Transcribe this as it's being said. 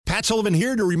Matt Sullivan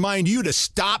here to remind you to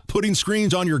stop putting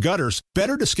screens on your gutters.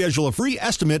 Better to schedule a free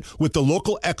estimate with the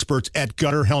local experts at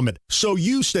Gutter Helmet so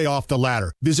you stay off the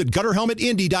ladder. Visit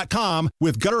GutterHelmetIndy.com.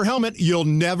 With Gutter Helmet, you'll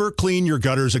never clean your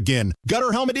gutters again.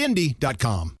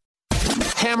 GutterHelmetIndy.com.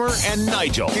 Hammer and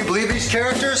Nigel. Can you believe these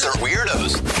characters are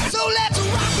weirdos? So let's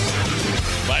rock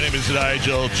it! My name is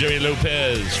Nigel. Jimmy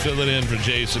Lopez filling in for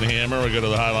Jason Hammer. We go to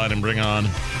the highline and bring on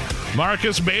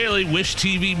Marcus Bailey, Wish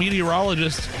TV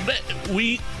meteorologist.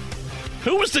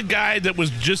 Who was the guy that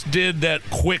just did that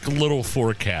quick little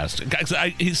forecast?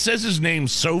 He says his name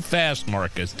so fast,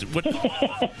 Marcus.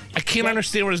 I can't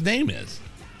understand what his name is.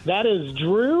 That is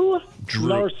Drew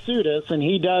Narsutis, and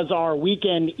he does our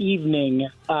weekend evening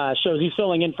shows. He's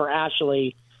filling in for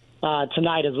Ashley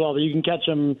tonight as well. But you can catch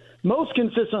him most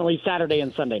consistently Saturday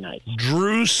and Sunday nights.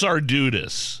 Drew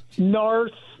Sardutis.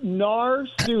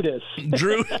 Narsutis.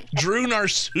 Drew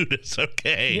Narsutis.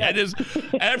 Okay. Yes.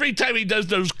 Every time he does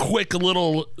those quick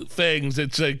little things,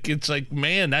 it's like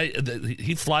man,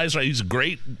 he flies right. He's a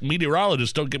great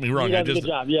meteorologist. Don't get me wrong. He does a good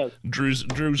job. Yes.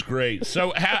 Drew's great.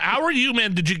 So how are you,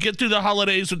 man? Did you get through the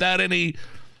holidays without any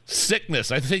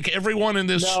sickness? I think everyone in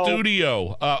this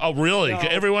studio. Oh, really? No.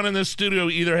 Everyone in this studio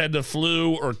either had the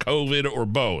flu or COVID or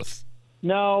both.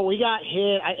 No, we got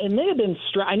hit. It may have been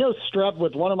strep. I know strep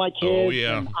with one of my kids. Oh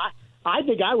yeah. And I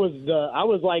think I was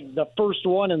like the first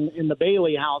one in the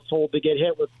Bailey household to get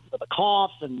hit with a cough,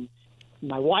 and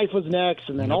my wife was next,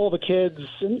 and then all the kids.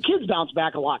 And the kids bounce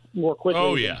back a lot more quickly.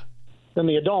 Oh yeah. Than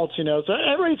the adults, So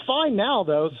everybody's fine now,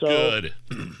 though. So good.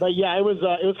 But yeah, it was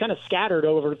kind of scattered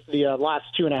over the last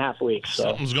 2.5 weeks. So.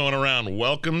 Something's going around.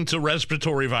 Welcome to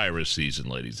respiratory virus season,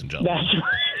 ladies and gentlemen. That's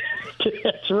right.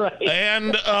 That's right.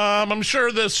 And I'm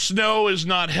sure the snow is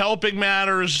not helping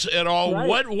matters at all.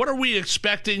 Right. What are we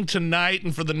expecting tonight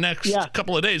and for the next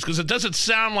couple of days? Because it doesn't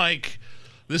sound like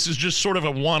this is just sort of a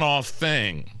one-off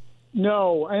thing.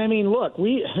 No, I mean, look,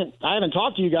 I haven't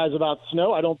talked to you guys about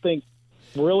snow. I don't think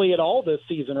really at all this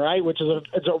season, right? Which is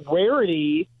it's a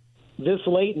rarity this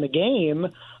late in the game.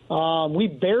 We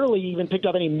barely even picked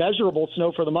up any measurable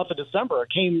snow for the month of December. It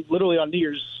came literally on New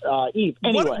Year's Eve.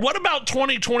 Anyway. What about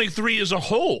 2023 as a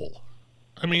whole?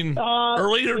 I mean,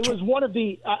 earlier it was one of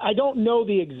the. I don't know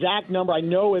the exact number. I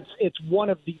know it's one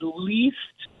of the least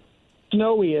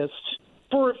snowiest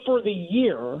for the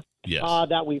year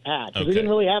that we've had. Because we didn't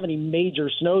really have any major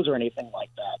snows or anything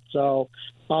like that. So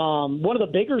one of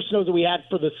the bigger snows that we had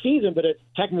for the season, but it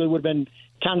technically would have been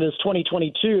counted as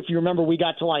 2022. If you remember, we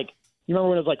got to you remember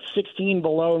when it was 16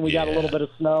 below and we got a little bit of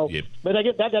snow? Yep. But I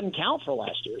guess that doesn't count for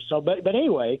last year. So, but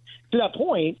anyway, to that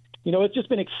point, it's just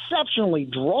been exceptionally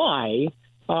dry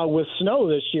with snow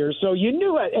this year. So you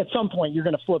knew at some point you're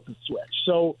going to flip the switch.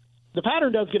 So the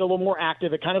pattern does get a little more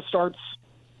active. It kind of starts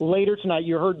later tonight.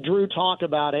 You heard Drew talk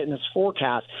about it in his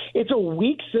forecast. It's a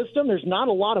weak system. There's not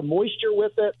a lot of moisture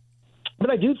with it. But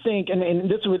I do think, and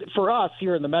this was for us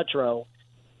here in the Metro,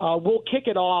 we'll kick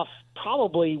it off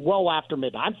probably well after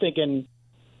midnight. I'm thinking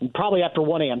probably after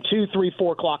 1 a.m. 2, 3,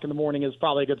 4 o'clock in the morning is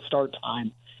probably a good start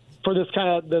time for this kind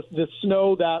of this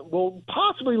snow that will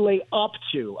possibly lay up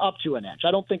to an inch. I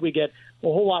don't think we get a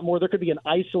whole lot more. There could be an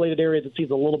isolated area that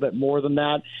sees a little bit more than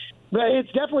that. But it's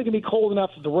definitely going to be cold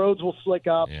enough that the roads will slick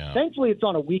up. Yeah. Thankfully, it's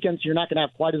on a weekend, so you're not going to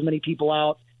have quite as many people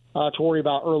out to worry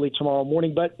about early tomorrow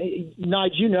morning. But,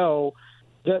 Nige,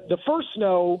 the first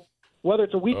snow, whether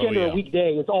it's a weekend or a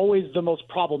weekday, it's always the most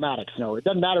problematic snow. It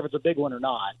doesn't matter if it's a big one or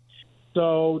not.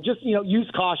 So just,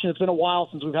 use caution. It's been a while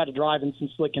since we've had to drive in some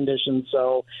slick conditions,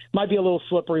 so it might be a little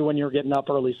slippery when you're getting up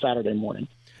early Saturday morning.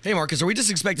 Hey, Marcus, are we just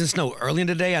expecting snow early in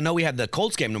the day? I know we have the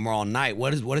Colts game tomorrow night.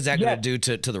 What is that going to do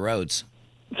to the roads?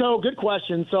 So good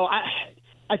question. So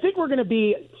I think we're going to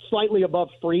be slightly above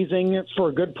freezing for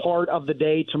a good part of the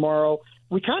day tomorrow.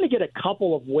 We kind of get a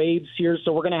couple of waves here,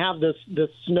 so we're going to have this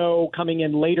snow coming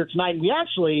in later tonight. We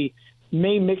actually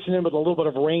may mix it in with a little bit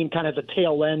of rain kind of at the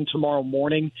tail end tomorrow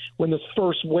morning when this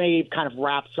first wave kind of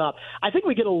wraps up. I think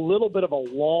we get a little bit of a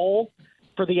lull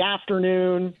for the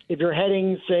afternoon. If you're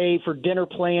heading, say, for dinner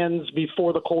plans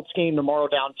before the Colts game tomorrow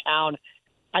downtown,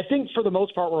 I think for the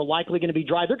most part we're likely going to be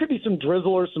dry. There could be some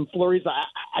drizzle or some flurries.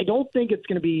 I don't think it's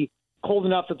going to be cold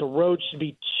enough that the roads should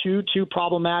be too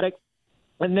problematic.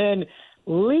 And then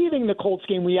leaving the Colts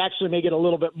game, we actually may get a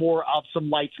little bit more of some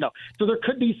light snow. So there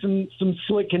could be some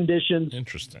slick conditions.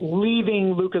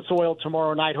 Leaving Lucas Oil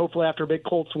tomorrow night, hopefully after a big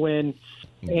Colts win.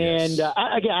 Yes. And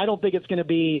again, I don't think it's going to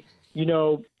be,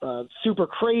 super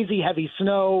crazy heavy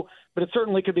snow, but it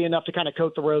certainly could be enough to kind of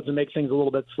coat the roads and make things a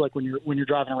little bit slick when you're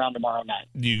driving around tomorrow night.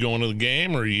 You going to the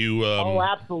game, or you? Oh,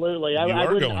 absolutely.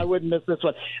 I wouldn't miss this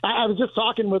one. I was just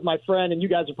talking with my friend, and you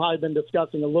guys have probably been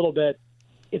discussing a little bit.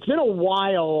 It's been a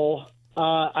while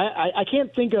I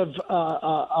can't think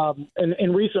of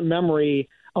in recent memory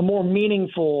a more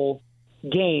meaningful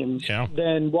game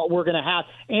than what we're going to have,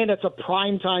 and it's a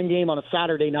primetime game on a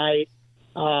Saturday night.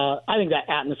 I think that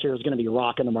atmosphere is going to be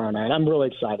rocking tomorrow night. I'm really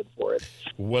excited for it.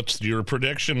 What's your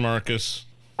prediction, Marcus?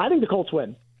 I think the Colts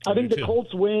win. I think the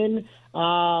Colts win.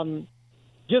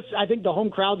 I think the home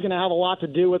crowd's going to have a lot to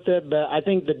do with it, but I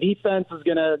think the defense is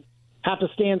going to have to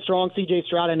stand strong. C.J.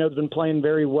 Stroud, I know, has been playing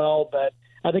very well, but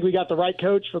I think we got the right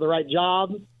coach for the right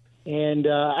job, and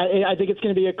I think it's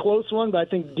going to be a close one, but I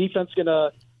think defense is going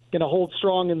to hold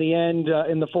strong in the end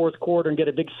in the fourth quarter and get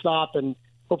a big stop and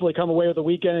hopefully come away with a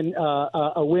weekend,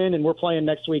 a win, and we're playing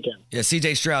next weekend. Yeah,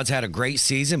 C.J. Stroud's had a great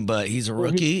season, but he's a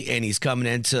rookie, and he's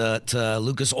coming into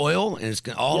Lucas Oil, and it's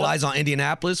all eyes on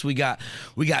Indianapolis. We got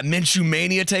Minshew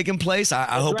Mania taking place.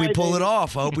 I hope we pull it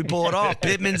off.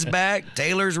 Pittman's back.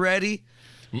 Taylor's ready.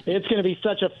 It's going to be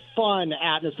such a fun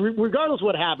atmosphere. Regardless of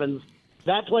what happens,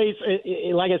 that place,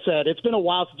 like I said, it's been a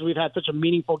while since we've had such a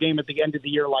meaningful game at the end of the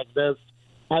year like this.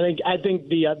 I think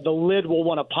the lid will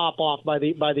want to pop off by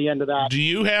the end of that. Do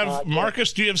you have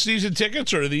Marcus? Do you have season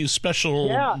tickets, or are these special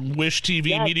Wish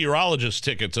TV Meteorologist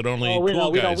tickets that only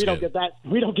cool guys we don't get that.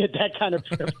 We don't get that kind of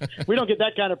we don't get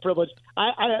that kind of privilege.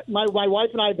 My wife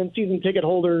and I have been season ticket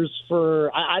holders for.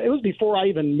 It was before I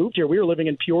even moved here. We were living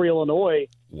in Peoria, Illinois.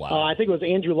 Wow. I think it was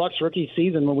Andrew Luck's rookie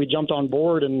season when we jumped on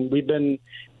board, and we've been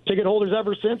ticket holders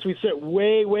ever since. We sit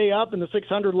way up in the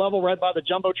 600 level, right by the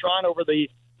jumbotron over the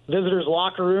visitors'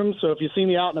 locker room. So if you see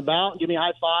me out and about, give me a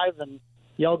high five and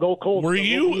yell "Go Colts." Were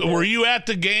you at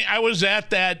the game? I was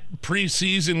at that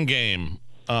preseason game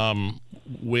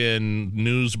when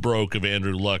news broke of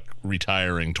Andrew Luck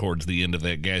retiring towards the end of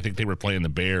that game. I think they were playing the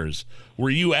Bears. Were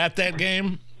you at that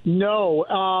game? No.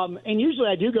 And usually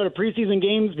I do go to preseason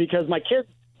games because my kids,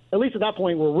 at least at that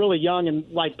point, were really young and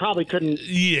probably couldn't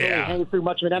really hang through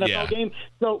much of an NFL game.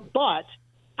 So, but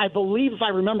I believe, if I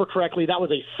remember correctly, that was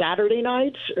a Saturday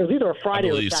night. It was either a Friday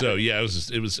or a Saturday. So. Yeah,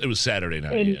 it was Saturday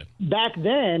night. And back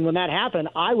then, when that happened,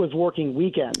 I was working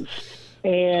weekends,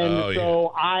 and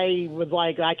I was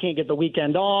like, I can't get the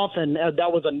weekend off, and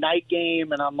that was a night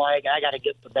game, and I'm like, I got to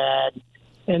get to bed,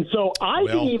 and so I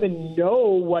didn't even know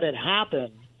what had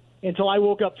happened until I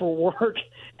woke up for work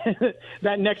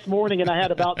that next morning, and I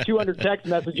had about 200 text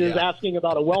messages asking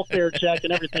about a welfare check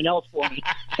and everything else for me.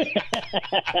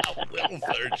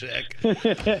 Welfare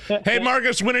check. Hey,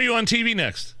 Marcus, when are you on TV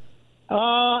next?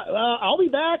 I'll be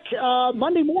back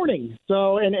Monday morning.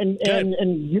 So, and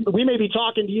we may be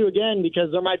talking to you again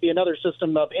because there might be another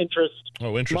system of interest.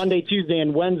 Oh, interesting. Monday, Tuesday,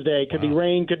 and Wednesday. Could be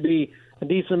rain, could be a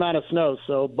decent amount of snow.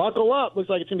 So buckle up. Looks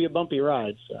like it's going to be a bumpy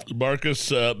ride. So.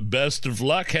 Marcus, best of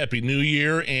luck. Happy New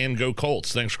Year, and go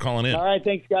Colts. Thanks for calling in. All right.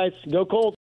 Thanks, guys. Go Colts.